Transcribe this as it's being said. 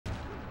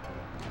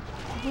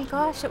my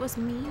gosh, it was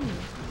me.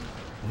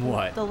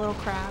 What? The little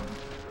crab.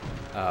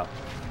 Oh.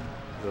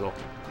 Little.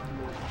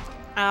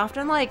 I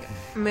often, like,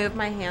 move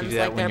my hands You do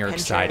that like when they're you're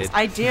pinchers. excited.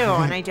 I do,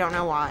 and I don't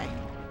know why.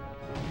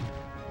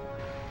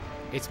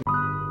 It's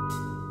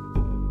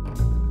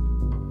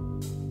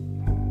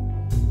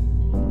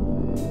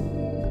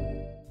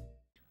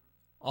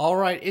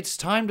Alright, it's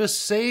time to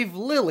save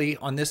Lili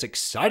on this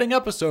exciting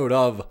episode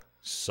of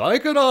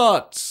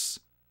Psychonauts!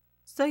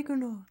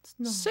 Psychonauts.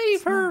 No.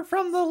 Save her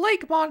from the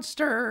lake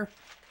monster!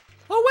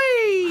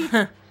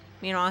 Away!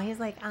 Meanwhile, he's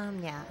like,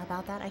 yeah,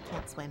 about that, I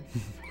can't swim.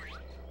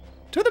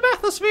 To the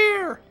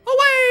bathysphere!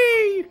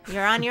 Away!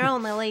 You're on your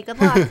own, Lili.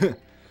 Good luck.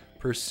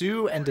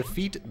 Pursue and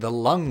defeat the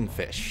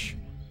lungfish.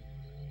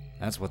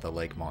 That's what the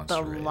lake monster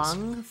The is.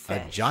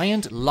 lungfish. A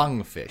giant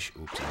lungfish.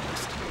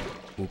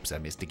 Oops, I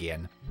missed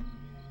again.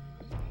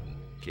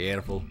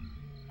 Careful.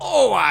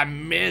 Oh, I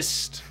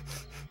missed!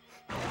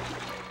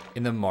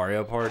 In the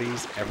Mario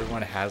parties,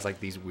 everyone has like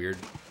these weird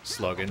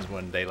slogans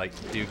when they like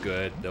do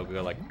good. They'll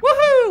go like,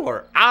 woohoo!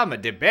 Or I'm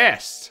the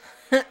best.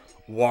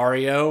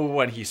 Wario,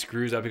 when he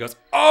screws up, he goes,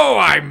 oh,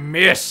 I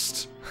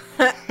missed!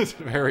 It's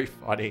very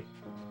funny.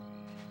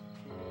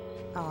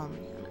 Oh,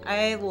 man.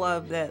 I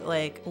love that,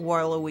 like,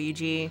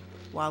 Waluigi,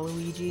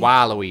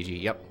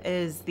 Waluigi, yep.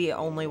 is the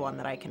only one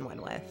that I can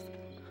win with.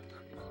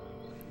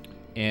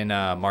 In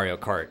Mario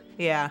Kart.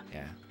 Yeah.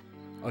 Yeah.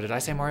 Oh, did I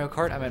say Mario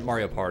Kart? I meant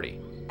Mario Party.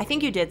 I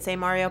think you did say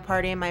Mario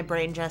Party, and my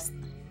brain just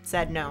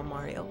said no,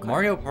 Mario Kart.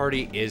 Mario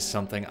Party is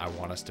something I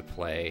want us to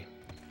play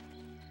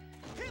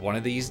one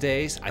of these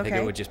days. I think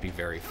it would just be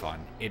very fun.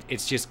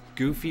 It's just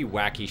goofy,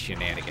 wacky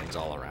shenanigans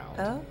all around.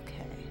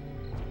 Okay.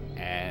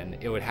 And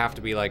it would have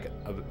to be like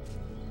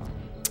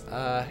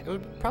it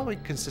would probably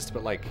consist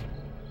of like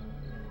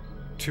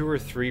 2 or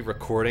 3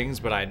 recordings,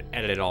 but I'd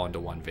edit it all into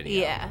one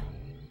video. Yeah.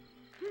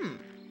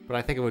 But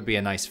I think it would be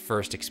a nice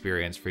first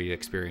experience for you to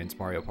experience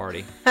Mario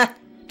Party.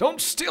 Don't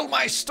steal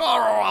my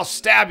star or I'll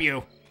stab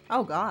you!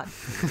 Oh, God.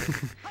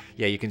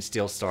 Yeah, you can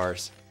steal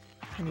stars.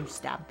 Can you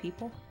stab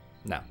people?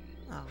 No.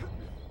 Oh.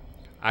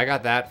 I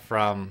got that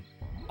from,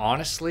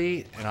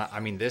 honestly, and I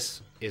mean,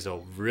 this is a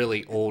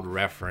really old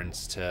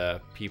reference to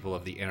people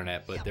of the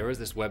internet, but there was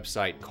this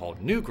website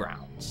called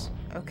Newgrounds.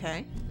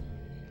 Okay.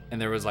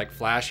 And there was like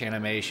flash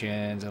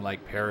animations and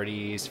like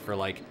parodies for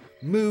like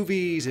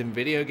movies and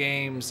video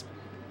games.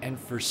 And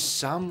for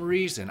some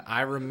reason,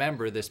 I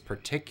remember this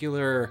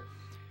particular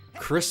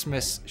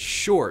Christmas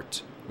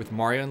short with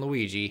Mario and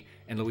Luigi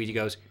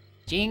goes,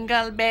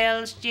 jingle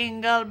bells,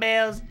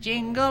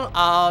 jingle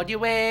all the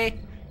way.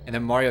 And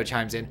then Mario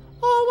chimes in,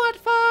 oh, what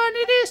fun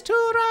it is to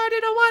ride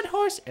in a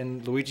one-horse.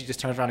 And Luigi just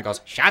turns around and goes,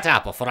 shut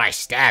up before I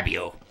stab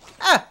you.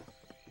 Ah!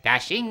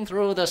 Dashing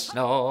through the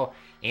snow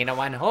in a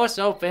one-horse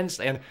open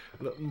sleigh. And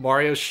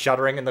Mario's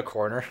shuddering in the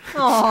corner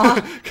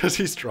because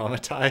he's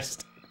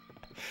traumatized.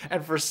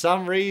 And for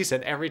some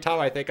reason, every time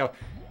I think of,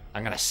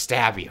 I'm going to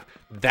stab you,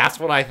 that's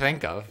what I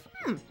think of.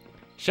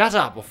 Shut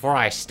up before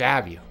I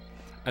stab you.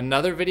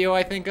 Another video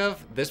I think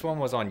of, this one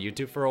was on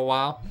YouTube for a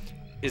while,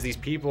 is these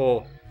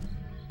people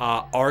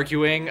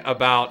arguing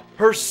about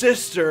her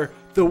sister,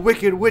 the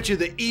Wicked Witch of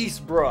the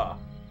East, bruh.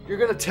 You're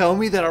going to tell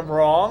me that I'm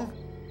wrong?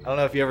 I don't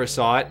know if you ever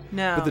saw it.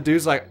 No. But the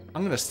dude's like,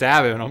 I'm going to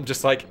stab him. And I'm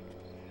just like,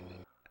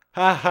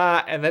 ha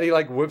ha. And then he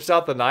like whips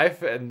out the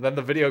knife and then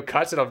the video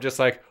cuts and I'm just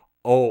like,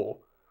 oh.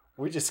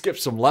 We just skipped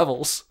some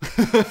levels.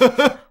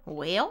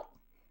 Well,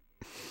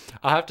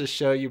 I'll have to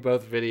show you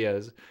both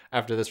videos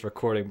after this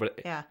recording,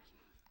 but yeah.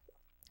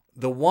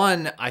 The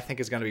one I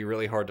think is going to be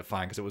really hard to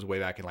find because it was way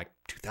back in like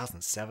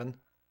 2007.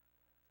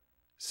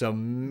 So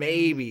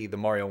maybe the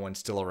Mario one's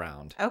still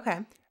around. Okay.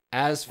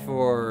 As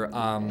for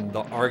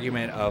the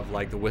argument of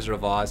like the Wizard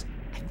of Oz,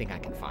 I think I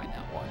can find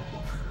that one.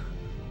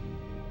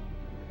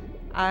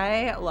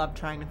 I love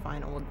trying to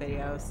find old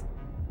videos.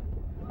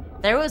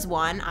 There was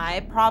one,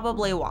 I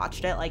probably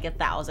watched it like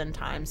 1,000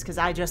 times because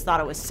I just thought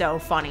it was so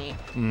funny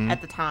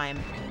at the time.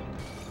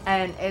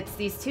 And it's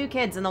these 2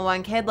 kids and the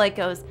one kid like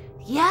goes,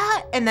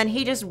 yeah, and then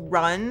he just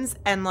runs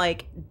and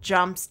like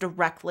jumps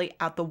directly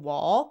at the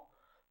wall.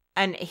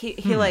 And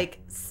he like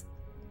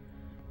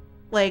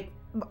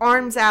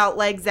arms out,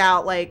 legs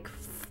out, like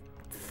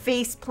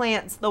face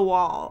plants the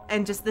wall,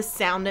 and just the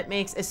sound it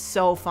makes is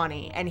so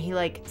funny. And he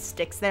like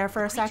sticks there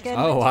for a second.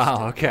 Oh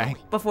wow, okay.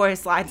 Before he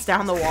slides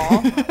down the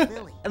wall.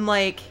 And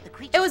like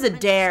it was a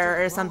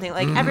dare or something.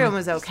 Like everyone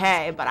was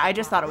okay, but I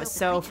just thought it was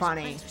so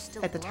funny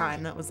at the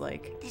time. That was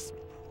like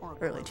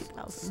early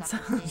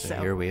 2000s. So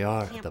here we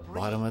are at the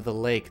bottom of the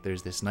lake.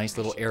 There's this nice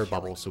little air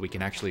bubble so we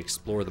can actually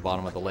explore the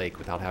bottom of the lake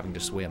without having to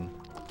swim.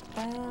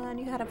 And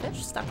you had a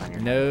fish stuck on your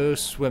head. No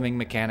swimming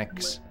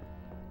mechanics.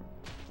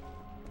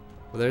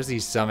 Well, there's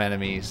these some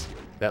enemies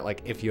that,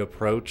 like, if you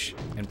approach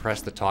and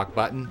press the talk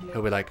button,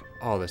 he'll be like,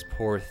 oh, this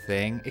poor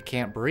thing, it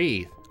can't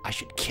breathe. I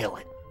should kill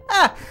it.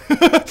 Ah!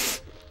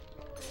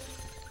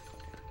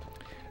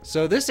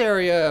 So this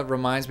area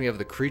reminds me of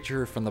the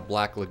creature from the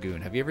Black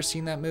Lagoon. Have you ever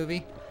seen that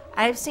movie?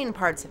 I've seen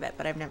parts of it,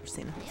 but I've never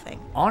seen the whole thing.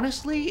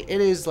 Honestly,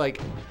 it is,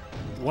 like,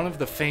 one of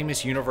the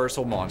famous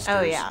Universal monsters.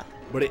 Oh, yeah.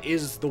 But it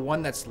is the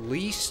one that's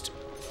least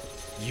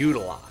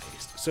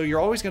utilized. So you're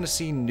always going to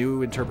see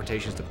new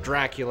interpretations of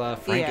Dracula,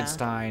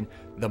 Frankenstein,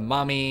 the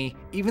Mummy,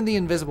 even the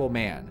Invisible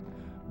Man.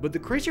 But the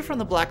Creature from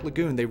the Black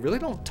Lagoon, they really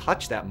don't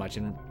touch that much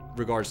in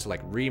regards to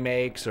like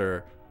remakes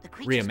or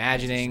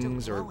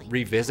reimaginings or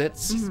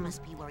revisits.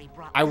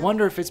 I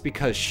wonder if it's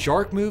because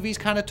shark movies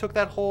kind of took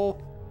that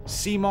whole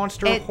sea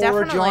monster horror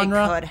genre. It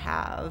definitely could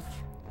have.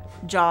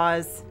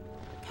 Jaws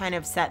kind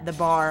of set the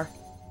bar.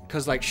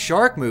 Because like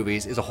shark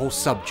movies is a whole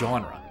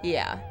subgenre.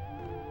 Yeah.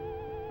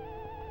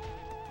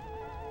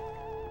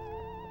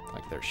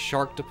 Like there's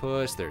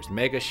Sharktopus, there's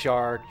Mega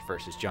Shark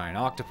versus Giant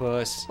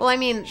Octopus. Well, I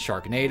mean,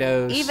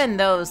 Sharknadoes. Even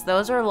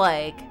those are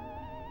like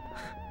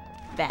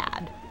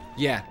bad.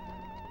 Yeah.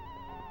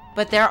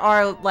 But there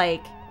are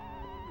like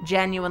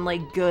genuinely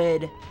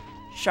good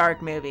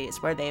shark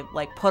movies where they've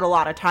like put a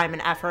lot of time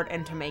and effort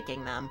into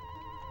making them.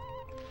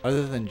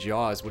 Other than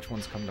Jaws, which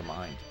ones come to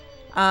mind?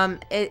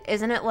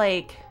 Isn't it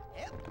like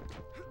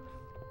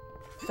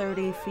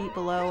 30 feet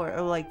below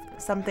or like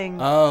something?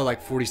 Oh,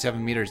 like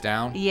 47 meters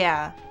down?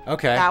 Yeah.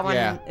 Okay, that one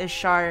is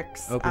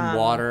sharks. Open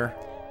water.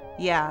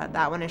 Yeah,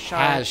 that one is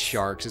sharks. Has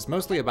sharks. It's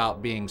mostly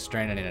about being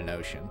stranded in an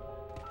ocean.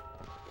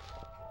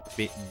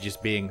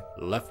 Just being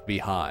left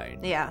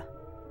behind. Yeah.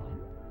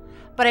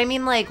 But I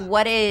mean, like,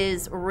 what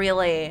is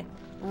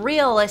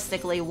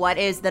realistically, what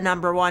is the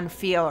number one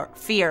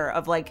fear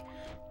of, like,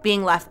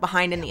 being left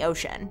behind in the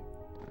ocean?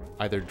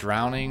 Either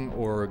drowning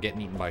or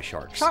getting eaten by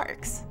sharks.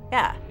 Sharks,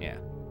 yeah. Yeah.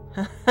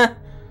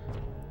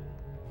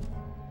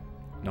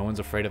 No one's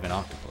afraid of an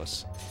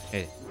octopus.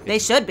 They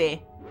should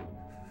be.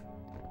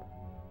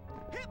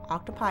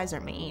 Octopi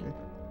are mean.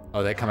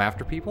 Oh, they come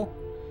after people?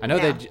 I know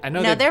yeah. they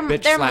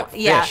bitch slap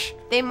fish. Yeah,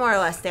 they more or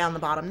less stay on the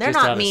bottom. They're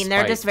just not mean.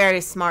 They're just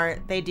very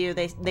smart. They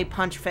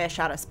punch fish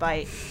out of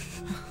spite,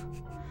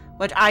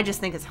 which I just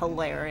think is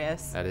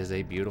hilarious. That is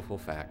a beautiful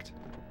fact.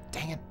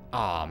 Dang it!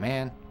 Aw,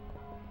 man.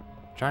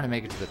 I'm trying to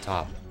make it to the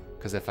top,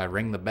 because if I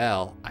ring the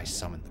bell, I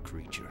summon the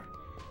creature.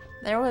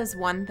 There was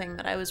one thing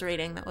that I was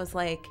reading that was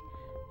like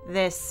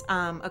this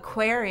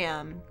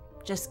aquarium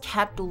just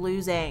kept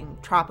losing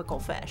tropical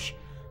fish.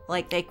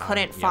 Like, they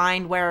couldn't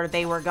find where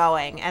they were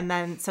going. And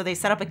then, so they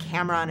set up a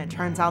camera, and it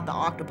turns out the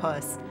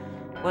octopus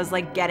was,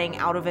 like, getting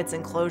out of its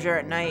enclosure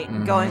at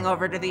night, going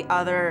over to the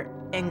other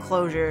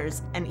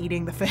enclosures and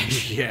eating the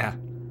fish. Yeah.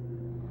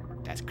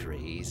 That's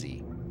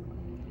crazy.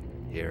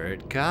 Here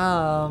it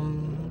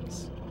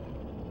comes.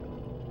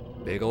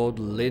 Big old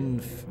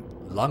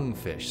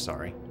lungfish,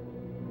 sorry.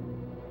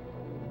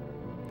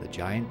 The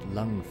giant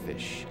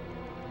lungfish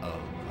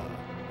of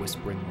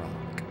Whispering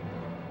Rock.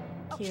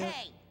 Cute.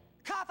 Okay.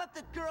 Cough up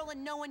the girl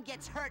and no one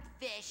gets hurt,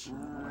 fish.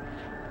 Man,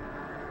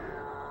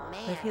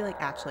 What if he, like,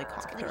 actually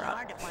coughed her up?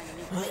 hard to find a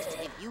new place to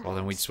give you Well,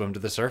 then we'd ones. swim to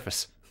the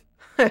surface.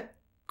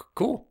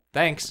 Cool.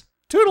 Thanks.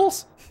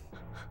 Toodles.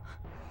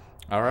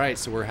 All right,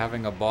 so we're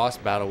having a boss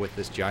battle with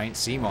this giant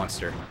sea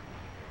monster.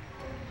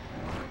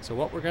 So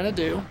what we're going to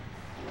do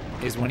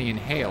is when he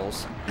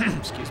inhales,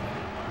 excuse me,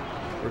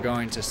 we're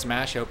going to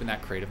smash open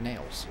that crate of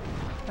nails.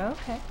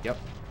 Okay. Yep.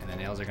 And the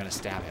nails are going to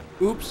stab him.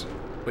 Oops.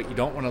 But you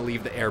don't want to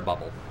leave the air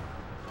bubble.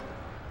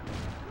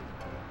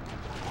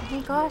 Oh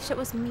my gosh, it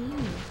was me.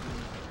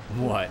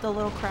 What? The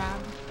little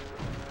crab.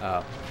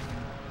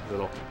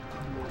 Little.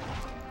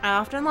 I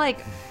often,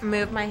 like,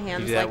 move my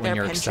hands You do that like when they're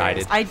you're pinchers.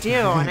 excited. I do,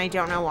 and I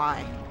don't know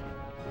why.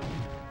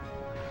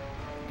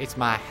 It's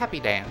my happy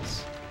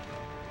dance.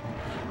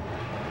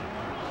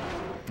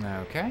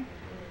 Okay.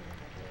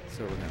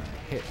 So we're going to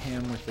hit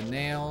him with the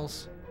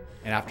nails.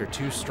 And after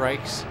 2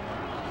 strikes,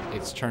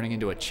 it's turning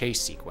into a chase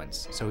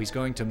sequence. So he's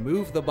going to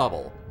move the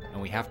bubble, and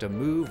we have to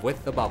move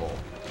with the bubble.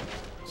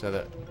 So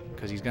that,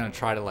 because he's going to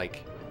try to,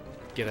 like,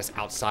 get us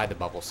outside the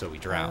bubble so we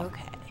drown.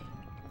 Okay.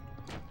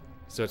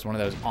 So it's one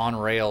of those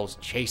on-rails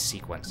chase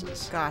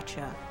sequences.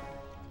 Gotcha.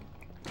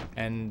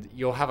 And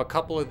you'll have a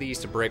couple of these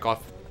to break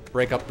up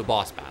the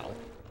boss battle.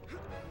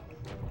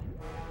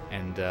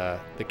 And the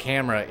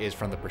camera is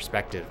from the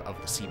perspective of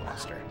the sea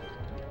monster.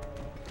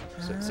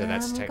 So that's I'm gonna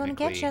technically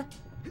getcha.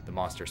 the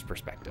monster's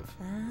perspective.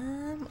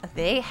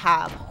 They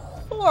have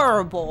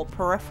horrible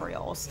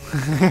peripherals.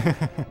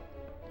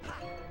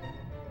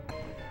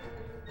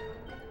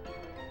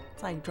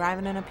 It's like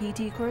driving in a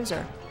PT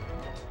Cruiser.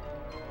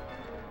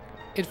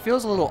 It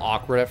feels a little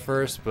awkward at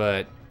first,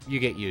 but you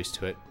get used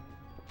to it.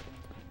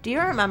 Do you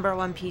remember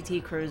when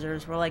PT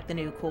Cruisers were like the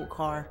new cool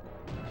car?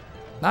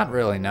 Not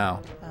really,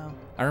 no. Oh.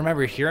 I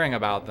remember hearing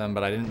about them,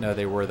 but I didn't know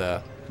they were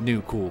the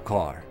new cool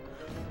car.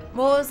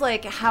 Well, it was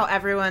like how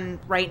everyone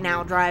right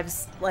now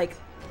drives like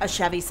a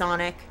Chevy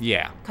Sonic.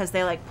 Yeah. Because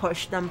they like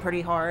push them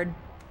pretty hard.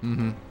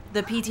 Mm-hmm.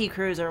 The PT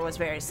Cruiser was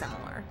very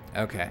similar.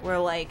 Okay. Where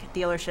like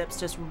dealerships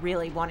just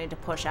really wanted to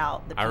push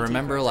out the PT I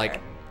remember Cruiser.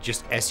 like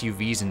just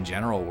SUVs in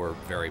general were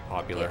very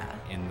popular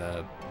Yeah. in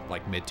the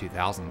like mid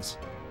 2000s.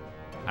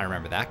 I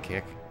remember that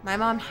kick. My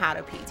mom had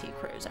a PT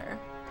Cruiser.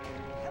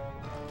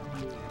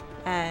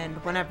 And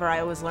whenever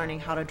I was learning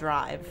how to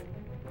drive,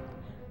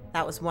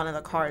 that was one of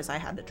the cars I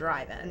had to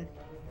drive in.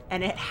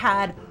 And it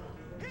had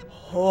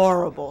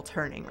horrible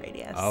turning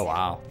radius. Oh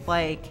wow.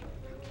 Like,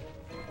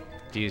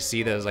 Do you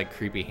see those like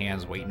creepy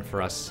hands waiting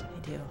for us? I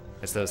do.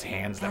 It's those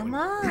hands that Come would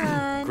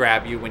on.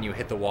 grab you when you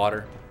hit the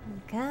water.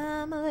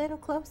 Come a little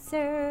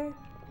closer.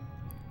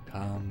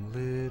 Come,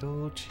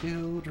 little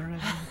children,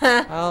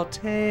 I'll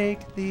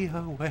take thee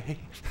away.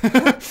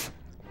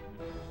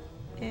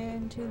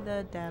 Into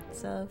the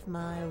depths of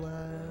my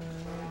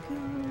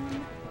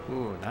lagoon.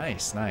 Ooh,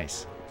 nice,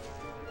 nice.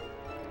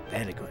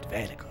 Very good,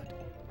 very good.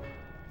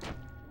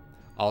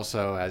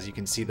 Also, as you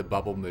can see the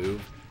bubble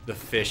move, the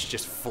fish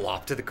just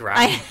flop to the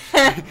ground.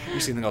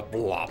 You see them go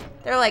blop.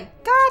 They're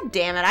like, God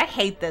damn it, I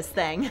hate this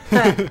thing.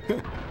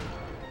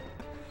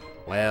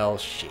 Well,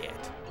 shit.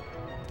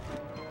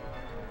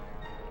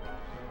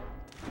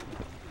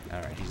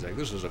 Alright, he's like,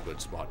 this is a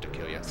good spot to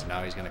kill you. So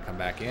now he's going to come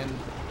back in.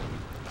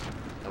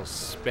 He'll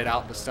spit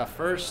out the stuff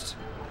first,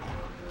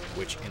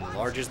 which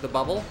enlarges the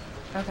bubble.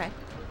 Okay. And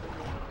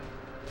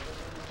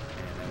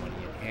then when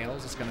he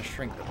inhales, it's going to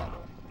shrink the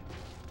bubble.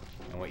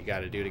 And what you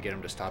got to do to get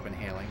him to stop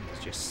inhaling is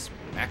just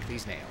smack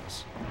these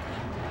nails.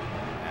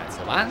 That's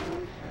the one.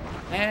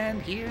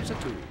 And here's a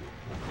two.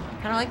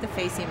 Kind of like the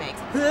face he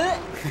makes.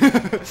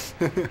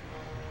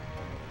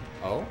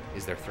 Oh,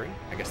 is there three?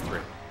 I guess three.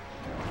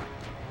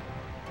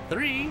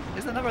 3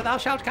 is the number thou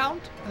shalt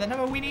count, and the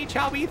number we need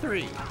shall be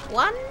 3.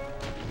 1,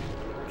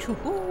 2,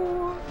 3.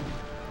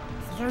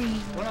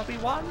 Will not be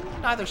 1,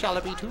 neither shall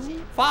it be 2.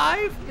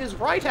 5 is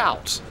right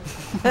out.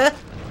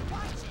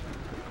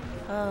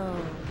 Oh.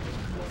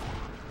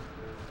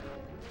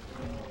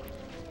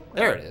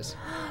 There it is.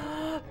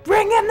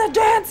 Bring in the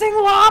dancing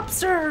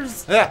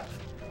lobsters! Yeah.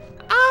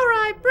 All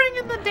right, bring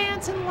in the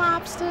dancing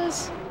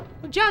lobsters.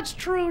 Judge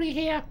Trudy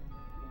here.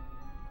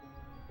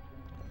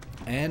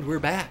 And we're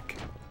back.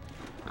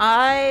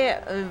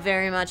 I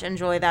very much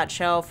enjoy that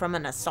show from a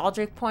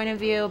nostalgic point of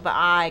view, but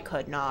I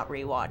could not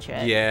rewatch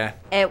it. Yeah.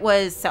 It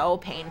was so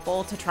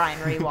painful to try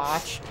and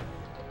rewatch.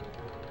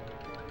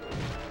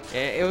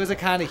 It was a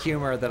kind of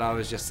humor that I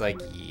was just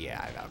like,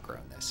 yeah, I've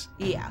outgrown this.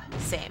 Yeah,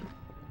 same.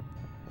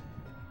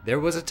 There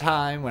was a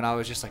time when I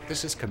was just like,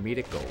 this is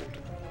comedic gold.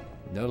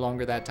 No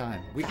longer that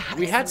time. We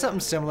had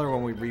something similar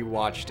when we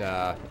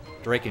rewatched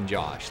Drake and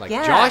Josh. Like,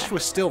 Yeah. Josh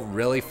was still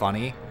really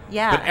funny.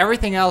 Yeah. But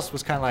everything else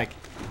was kind of like,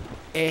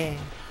 eh.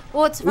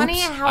 Well, it's funny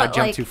Oops, how I it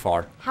jumped too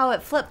far. how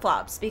it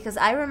flip-flops, because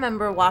I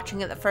remember watching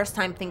it the first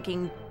time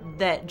thinking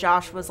that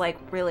Josh was like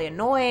really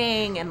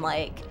annoying and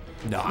like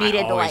No, I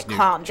needed to always like knew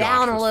calm Josh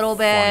down a was little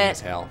funny bit,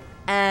 as hell.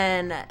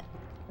 and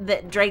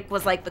that Drake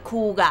was like the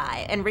cool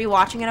guy. And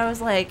rewatching it, I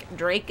was like,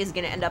 Drake is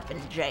gonna end up in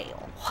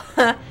jail.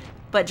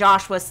 But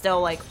Josh was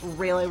still like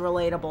really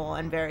relatable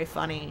and very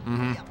funny.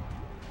 Mm-hmm.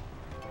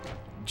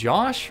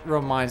 Josh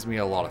reminds me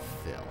a lot of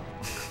Phil.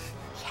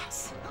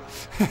 Yes,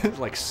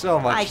 Like so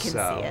much I can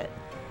so. see it.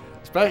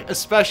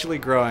 Especially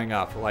growing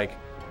up, like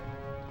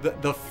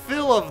the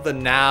Phil of the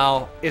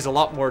now is a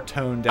lot more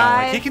toned down.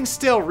 Like he can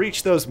still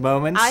reach those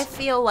moments. I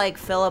feel like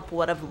Philip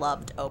would have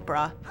loved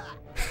Oprah.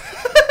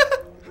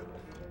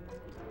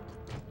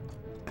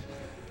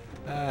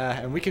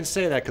 And we can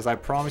say that because I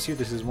promise you,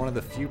 this is one of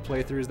the few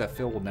playthroughs that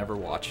Phil will never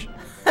watch.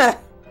 Does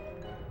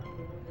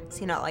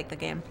he not like the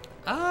game?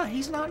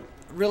 He's not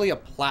really a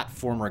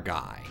platformer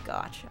guy.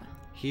 Gotcha.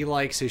 He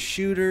likes his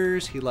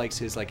shooters. He likes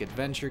his like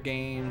adventure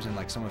games and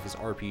like some of his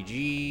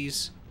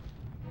RPGs.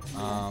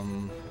 Oh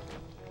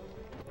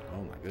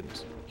my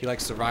goodness. He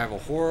likes survival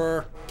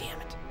horror. Damn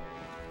it.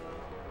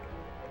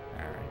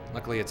 All right.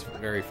 Luckily, it's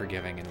very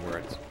forgiving in where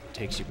it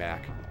takes you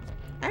back.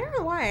 I don't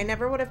know why. I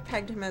never would have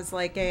pegged him as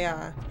like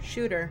a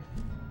shooter.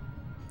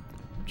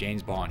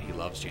 James Bond. He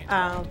loves James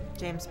Bond. Oh,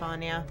 James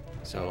Bond, yeah.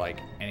 So like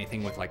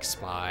anything with like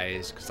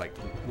spies, because like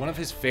one of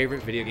his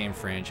favorite video game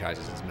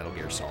franchises is Metal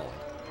Gear Solid,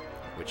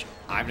 which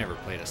I've never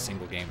played a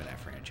single game in that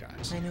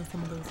franchise. I know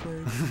some of those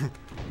words.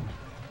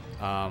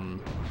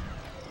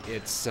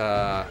 It's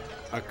a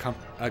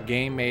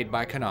game made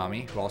by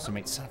Konami, who also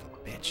made son of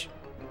a bitch,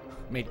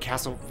 made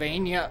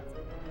Castlevania.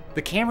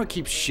 The camera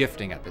keeps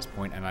shifting at this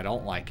point, and I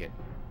don't like it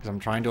because I'm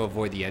trying to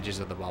avoid the edges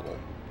of the bubble.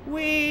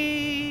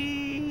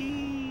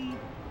 Whee!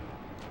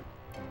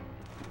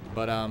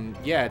 But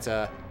yeah, it's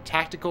a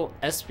tactical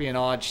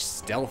espionage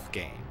stealth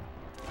game.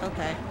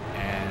 Okay.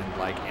 And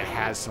like it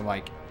has some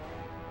like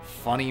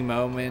funny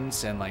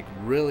moments and like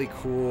really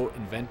cool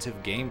inventive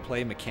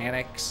gameplay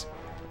mechanics,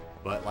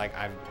 but like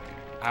I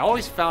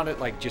always found it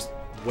like just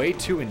way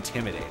too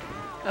intimidating.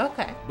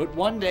 Okay. But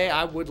one day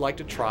I would like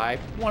to try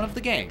one of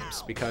the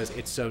games because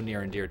it's so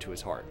near and dear to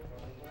his heart.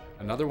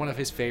 Another one of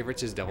his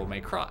favorites is Devil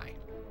May Cry.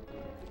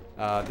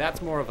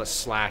 That's more of a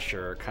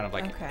slasher kind of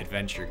like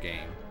adventure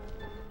game,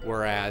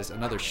 whereas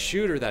another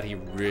shooter that he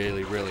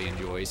really really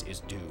enjoys is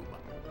Doom.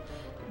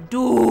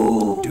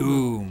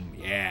 Doom,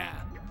 yeah.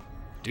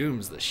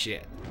 Doom's the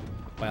shit.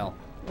 Well,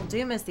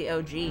 Doom is the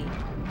OG.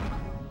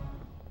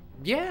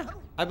 yeah,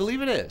 I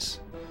believe it is.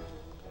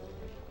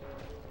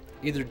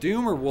 Either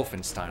Doom or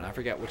Wolfenstein. I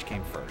forget which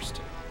came first.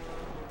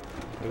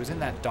 It was in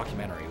that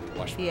documentary we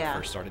watched when we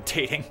first started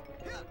dating.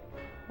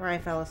 Where I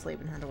fell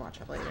asleep and had to watch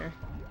it later.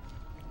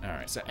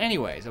 Alright, so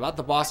anyways, about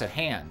the boss at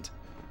hand.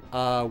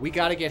 We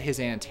gotta get his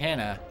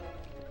antenna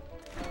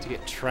to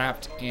get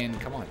trapped in.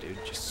 Come on, dude.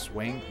 Just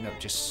swing. No,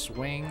 just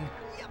swing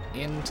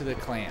into the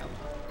clam.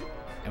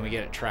 And we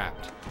get it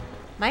trapped.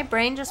 My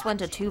brain just went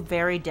to two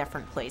very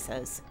different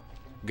places.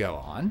 Go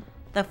on.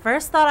 The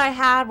first thought I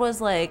had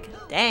was like,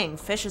 dang,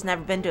 fish has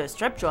never been to a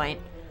strip joint.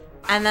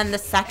 And then the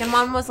second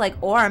one was like,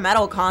 or a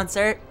metal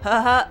concert.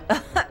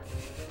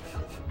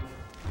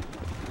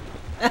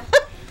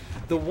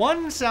 The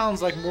one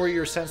sounds like more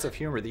your sense of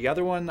humor. The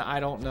other one, I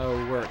don't know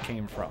where it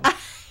came from.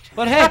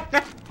 But hey,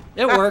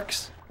 it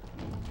works.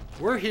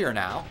 We're here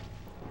now.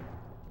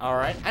 All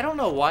right. I don't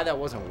know why that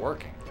wasn't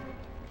working.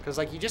 Because,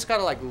 like, you just got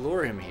to, like,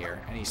 lure him here.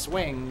 And he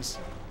swings.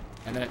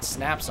 And then it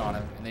snaps on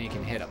him. And then you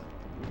can hit him.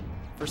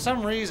 For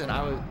some reason,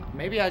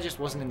 maybe I just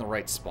wasn't in the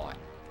right spot.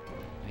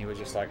 And he was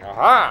just like,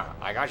 aha,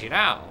 I got you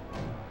now.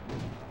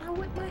 I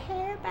whip my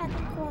hair back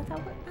and forth. I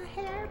whip my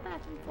hair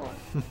back and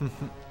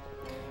forth.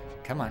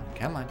 Come on,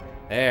 come on.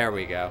 There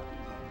we go.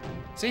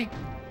 See?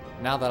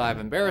 Now that I've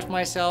embarrassed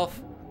myself,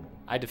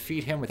 I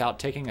defeat him without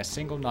taking a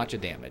single notch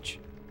of damage.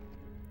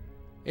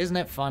 Isn't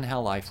it fun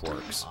how life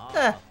works?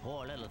 Oh,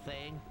 poor little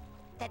thing.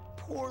 That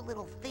poor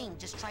little thing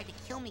just tried to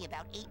kill me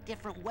about 8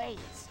 different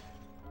ways.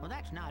 Well,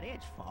 that's not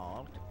its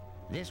fault.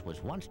 This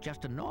was once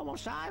just a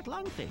normal-sized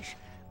lungfish,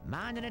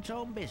 minding its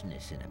own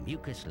business in a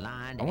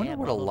mucus-lined I wonder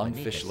what a area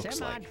beneath lungfish a looks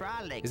like.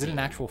 semi-dry lake Is it an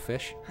bed. actual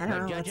fish? I don't know.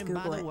 But Let's judging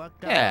by Google the it.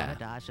 work done Yeah. on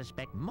it, I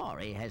suspect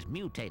Maury has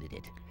mutated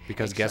it.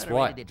 Because guess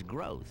what? accelerated its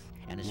growth,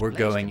 and has We're placed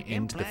going an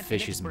into the implant in its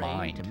fish's brain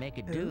mind. to make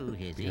it do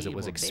his Because it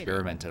was evil bidding.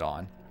 experimented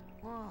on.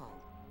 Whoa.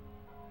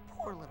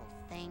 Poor little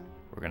thing.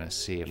 We're going to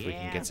see if we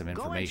can get some Go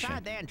information.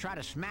 inside there and try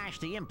to smash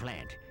the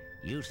implant.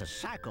 Use the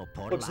psycho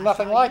portal Looks I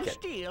nothing saw like you it.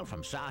 steal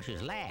from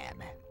Sasha's lab.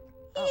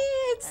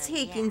 It's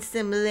taking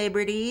some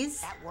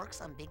liberties. That works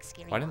on big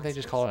scary Why didn't they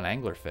just call it an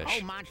anglerfish?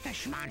 Oh, monster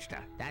schmonster.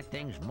 That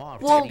thing's more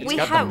Well, pretty It's we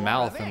got have- the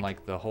mouth and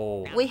like the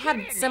whole... We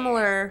had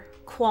similar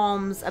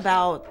qualms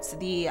about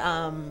the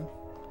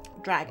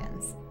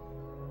dragons.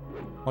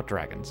 What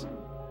dragons?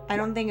 I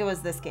don't think it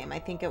was this game. I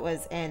think it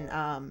was in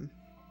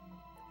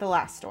the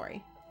last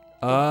story.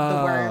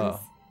 Oh, worms.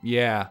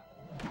 yeah.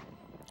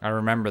 I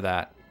remember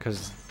that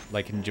because,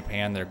 like in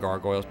Japan, they're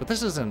gargoyles, but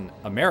this is an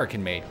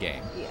American-made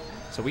game, Yeah.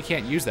 so we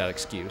can't use that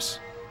excuse.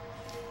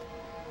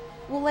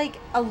 Well, like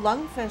a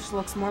lungfish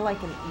looks more like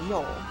an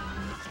eel.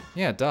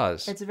 Yeah, it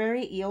does. It's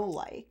very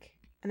eel-like,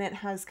 and it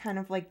has kind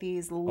of like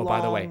these long. Oh, by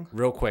the way,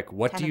 real quick,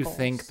 what do you tentacles.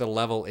 think the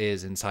level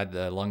is inside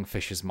the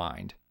lungfish's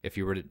mind, if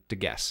you were to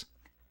guess?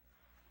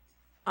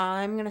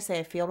 I'm gonna say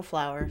a field of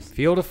flowers.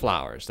 Field of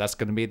flowers. That's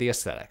going to be the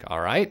aesthetic, all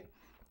right?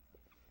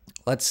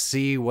 Let's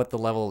see what the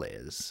level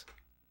is.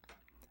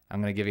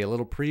 I'm going to give you a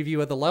little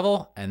preview of the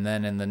level, and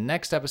then in the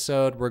next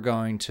episode, we're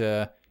going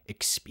to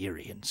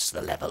experience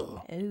the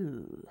level.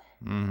 Ooh.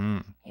 Mm-hmm.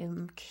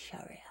 I'm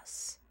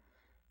curious.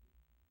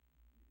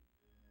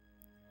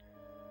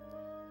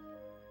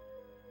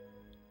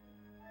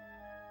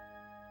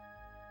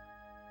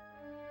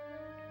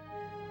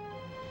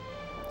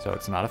 So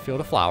it's not a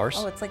field of flowers.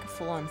 Oh, it's like a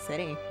full-on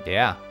city.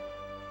 Yeah.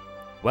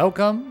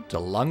 Welcome to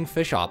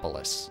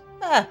Lungfishopolis.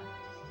 Ah.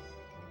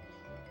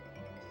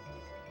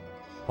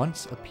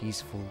 Once a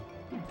peaceful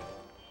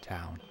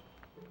town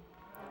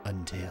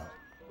until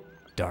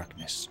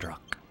darkness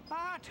struck.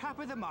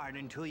 Top of the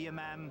morning to you,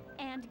 ma'am.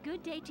 And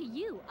good day to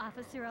you,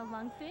 Officer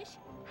Lungfish.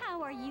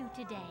 How are you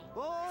today?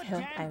 Oh, Phil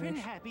damp and Irish.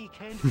 happy,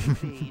 can't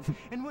complain.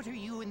 And what are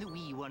you and the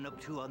wee one up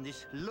to on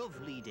this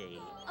lovely day?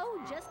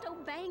 Oh, just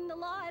obeying the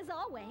law as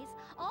always.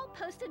 All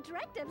posted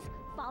directives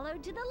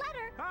followed to the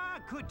letter. Ah,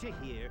 good to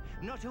hear.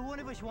 Not a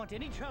one of us want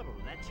any trouble,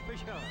 that's for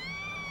sure.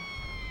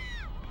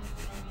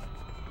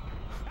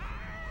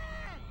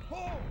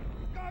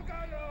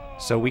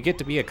 So we get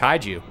to be a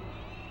kaiju.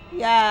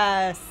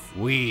 Yes.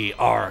 We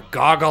are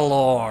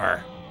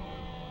Goggalore.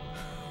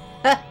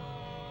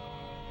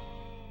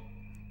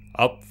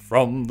 Up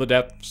from the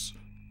depths,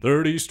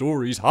 30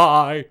 stories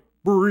high,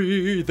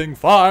 breathing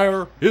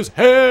fire, his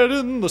head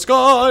in the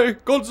sky.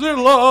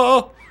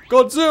 Godzilla,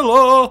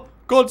 Godzilla,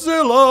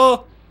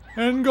 Godzilla,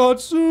 and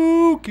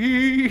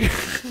Godzuki.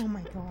 Oh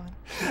my god.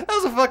 That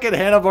was a fucking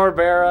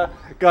Hanna-Barbera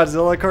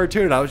Godzilla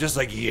cartoon. I was just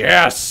like,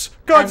 yes,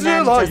 And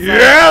then Godzilla, just like-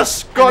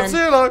 yes, and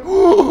then-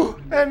 Godzilla,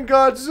 and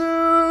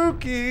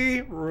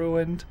Godzuki.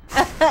 Ruined.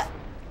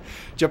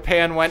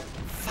 Japan went,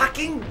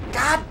 fucking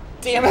god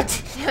damn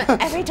it.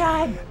 Every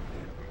time.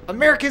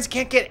 Americans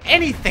can't get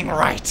anything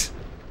right.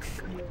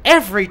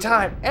 Every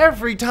time.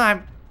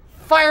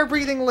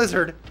 Fire-breathing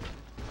lizard.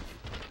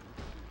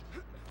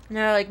 And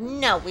they're like,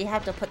 no, we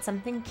have to put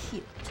something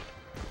cute.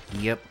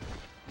 Yep.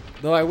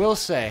 Though I will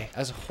say,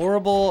 as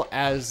horrible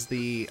as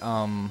the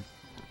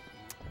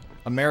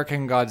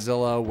American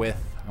Godzilla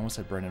with, I almost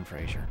said Brendan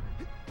Fraser.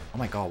 Oh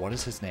my god, what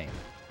is his name?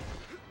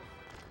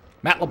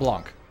 Matt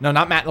LeBlanc. No,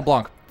 not Matt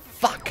LeBlanc.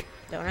 Fuck.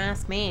 Don't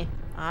ask me.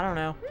 I don't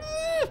know.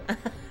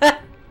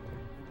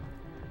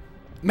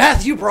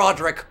 Matthew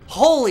Broderick.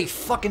 Holy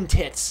fucking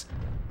tits.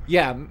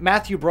 Yeah,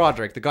 Matthew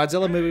Broderick. The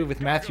Godzilla movie with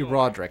Matthew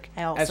Broderick.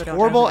 I also As don't know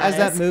horrible who that as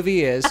that is.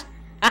 movie is,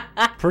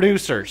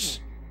 producers.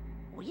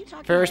 What are you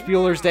talking Ferris about?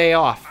 Bueller's Day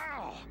Off.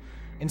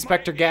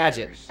 Inspector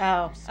Gadget.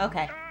 Oh,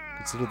 okay.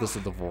 Consider this a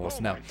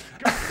divorce. No.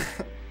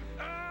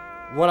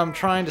 What I'm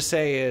trying to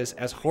say is,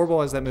 as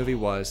horrible as that movie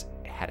was,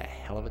 it had a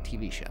hell of a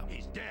TV show.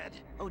 He's dead.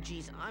 Oh,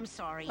 geez, I'm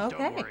sorry. Okay.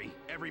 Don't worry.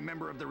 Every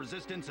member of the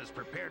resistance is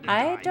prepared to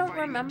I die don't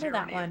fighting remember the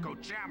that tyranny one. of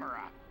Kochamara.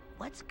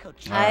 What's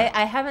Coach?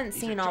 I haven't He's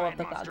seen a all of giant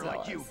the monster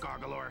like you, Godzillas.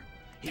 Goggalor.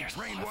 He There's a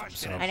lot of them, brainwashed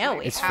so- and I know,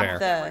 we It's have fair.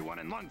 the... everyone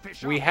in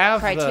Lungfish We Island. have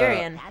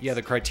Criterion.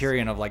 the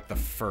criterion of like the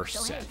first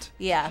So, hey, set.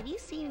 Yeah. Have you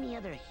seen any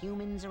other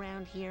humans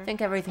around here? I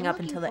think everything I'm up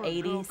until looking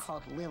the for a girl 80s.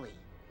 called Lili.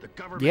 The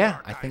government Yeah,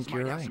 I archives think might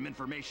you're have right. some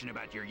information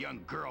about your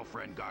young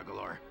girlfriend,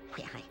 Goggalor.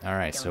 All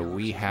right, so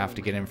we have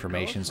to get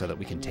information so that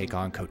we can take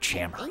on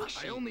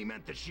Kochamara. I only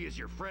meant that she is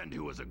your friend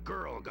who was a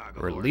girl, Goggalor.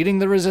 We're leading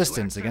the To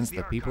resistance access against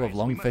the people of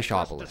archives, we must first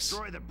Lungfishopolis.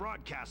 destroy the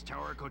broadcast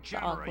tower The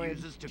Kochamara awkward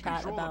uses to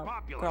chat control the about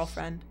populace.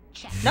 girlfriend.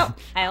 No,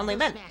 I only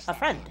meant a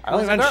friend. I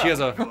only Who's a meant girl.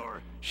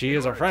 she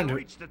is a friend who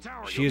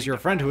she is your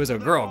friend who is a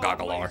girl,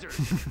 Goggalor.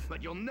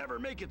 But you'll never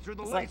make it through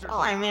the It's like, lasers. oh,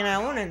 I mean,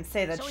 I wouldn't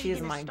say that So are you she's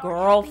gonna my start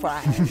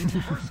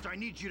girlfriend. First, I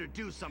need you to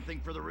do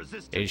something for the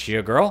resistance. Is she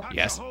a girl? Punch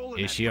Yes. a hole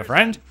in Is that she a prison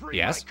friend? and free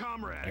Yes. my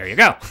comrades. There you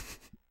go.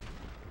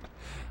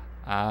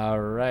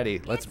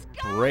 Alrighty, let's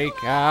break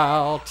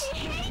out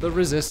the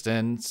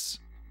resistance.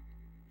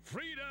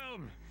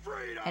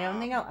 I don't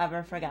think I'll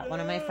ever forget one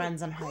of my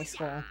friends in high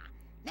school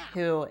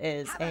who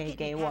is How about a getting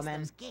gay past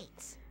woman. those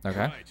gates?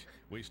 Okay.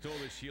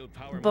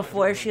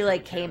 Before she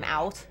like came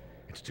out,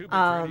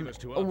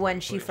 when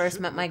she first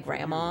met my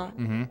grandma,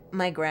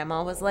 my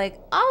grandma was like,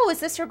 "Oh, is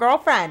this your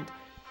girlfriend?"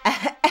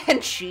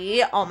 And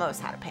she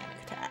almost had a panic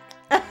attack.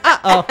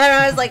 Uh-oh. And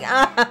I was like,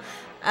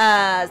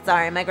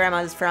 sorry, my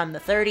grandma's from the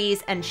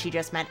 30s, and she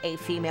just meant a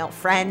female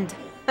friend.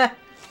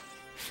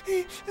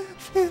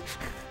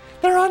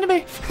 They're on to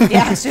me.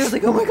 Yeah, she was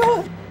like, oh my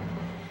god.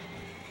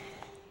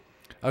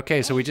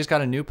 Okay, so we just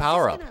got a new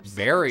power Is up, this gonna upset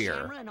Barrier.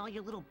 Kochamara and all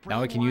your little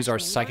Now we can use our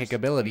brainwashed psychic neighbors?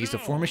 abilities to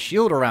form a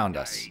shield around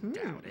us. I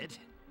doubt it.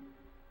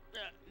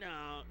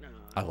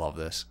 I love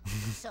this.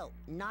 So,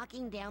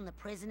 knocking down the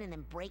prison and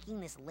then breaking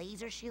this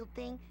laser shield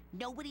thing,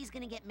 nobody's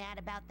gonna get mad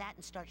about that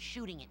and start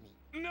shooting at me.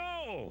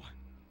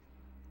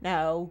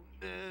 No.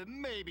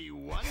 Maybe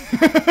one.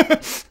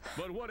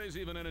 But what is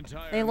even an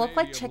entire They look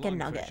like navy of chicken lungfish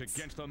nuggets.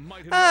 against the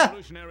mighty Ah!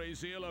 revolutionary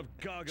zeal of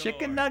Goggalor?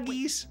 Chicken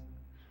nuggies.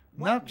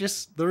 Not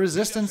just the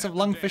resistance of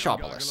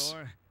Lungfishopolis.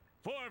 Goggalor.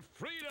 For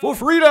freedom! For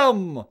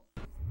freedom!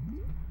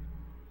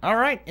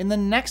 Alright, in the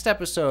next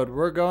episode,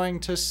 we're going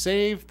to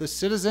save the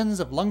citizens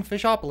of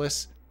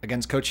Lungfishopolis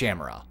against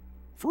Kochamara.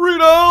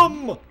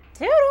 Freedom!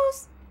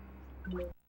 Toodles.